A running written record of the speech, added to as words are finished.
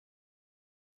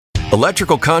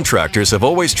Electrical contractors have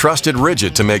always trusted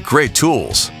RIDGID to make great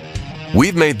tools.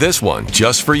 We've made this one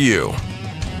just for you.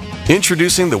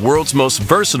 Introducing the world's most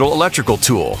versatile electrical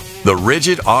tool, the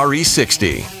RIDGID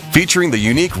RE60, featuring the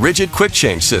unique RIDGID Quick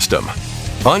Change System.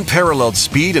 Unparalleled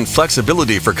speed and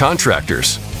flexibility for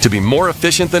contractors to be more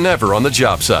efficient than ever on the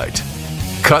job site.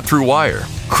 Cut through wire,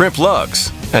 crimp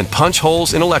lugs, and punch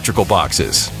holes in electrical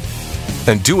boxes.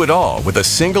 And do it all with a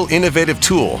single innovative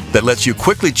tool that lets you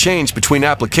quickly change between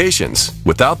applications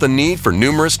without the need for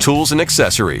numerous tools and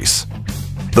accessories.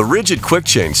 The RIDGID Quick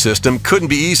Change System couldn't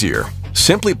be easier.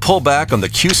 Simply pull back on the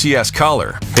QCS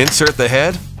collar, insert the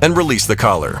head, and release the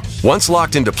collar. Once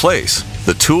locked into place,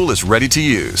 the tool is ready to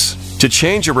use. To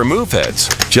change or remove heads,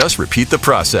 just repeat the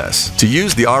process. To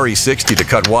use the RE60 to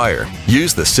cut wire,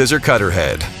 use the scissor cutter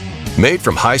head. Made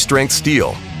from high-strength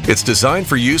steel, it's designed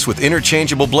for use with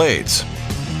interchangeable blades,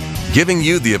 giving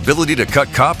you the ability to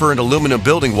cut copper and aluminum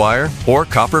building wire or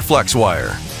copper flex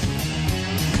wire.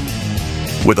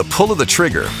 With a pull of the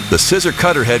trigger, the scissor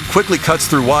cutter head quickly cuts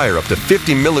through wire up to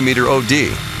 50 mm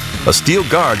OD. A steel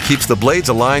guard keeps the blades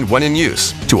aligned when in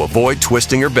use to avoid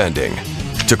twisting or bending.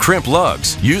 To crimp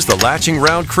lugs, use the latching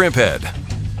round crimp head.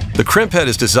 The crimp head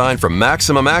is designed for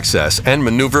maximum access and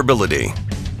maneuverability.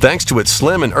 Thanks to its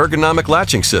slim and ergonomic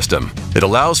latching system, it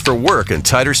allows for work in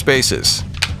tighter spaces.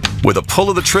 With a pull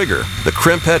of the trigger, the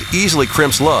crimp head easily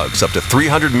crimps lugs up to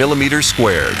 300 mm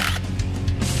squared.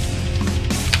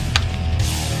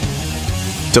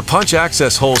 To punch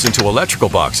access holes into electrical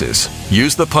boxes,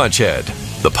 use the punch head.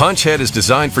 The punch head is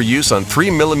designed for use on 3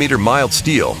 mm mild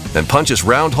steel and punches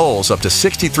round holes up to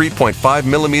 63.5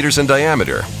 mm in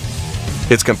diameter.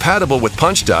 It's compatible with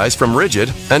punch dies from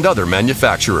RIDGID and other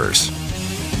manufacturers.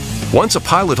 Once a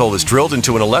pilot hole is drilled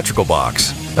into an electrical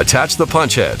box, attach the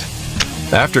punch head.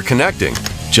 After connecting,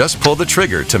 just pull the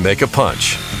trigger to make a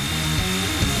punch.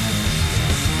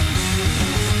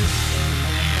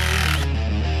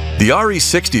 The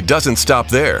RE60 doesn't stop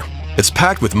there. It's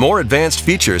packed with more advanced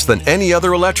features than any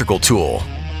other electrical tool.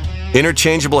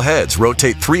 Interchangeable heads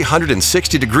rotate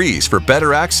 360 degrees for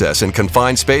better access in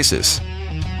confined spaces.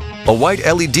 A white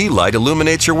LED light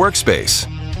illuminates your workspace.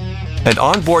 And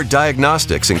onboard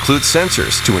diagnostics include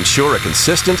sensors to ensure a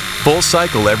consistent, full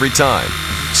cycle every time,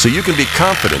 so you can be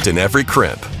confident in every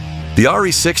crimp. The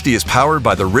RE60 is powered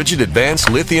by the RIDGID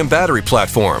Advanced Lithium Battery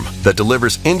Platform that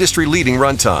delivers industry-leading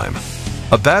runtime.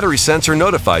 A battery sensor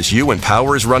notifies you when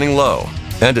power is running low,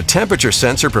 and a temperature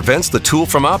sensor prevents the tool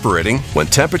from operating when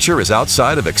temperature is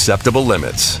outside of acceptable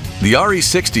limits. The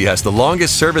RE60 has the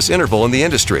longest service interval in the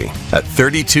industry at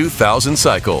 32,000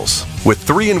 cycles. With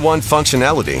 3-in-1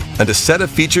 functionality and a set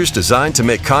of features designed to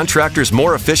make contractors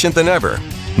more efficient than ever,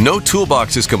 no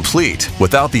toolbox is complete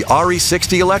without the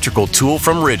RE60 electrical tool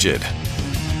from RIDGID.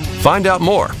 Find out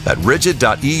more at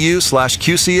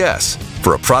rigid.eu/QCS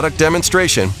for a product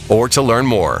demonstration or to learn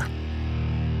more.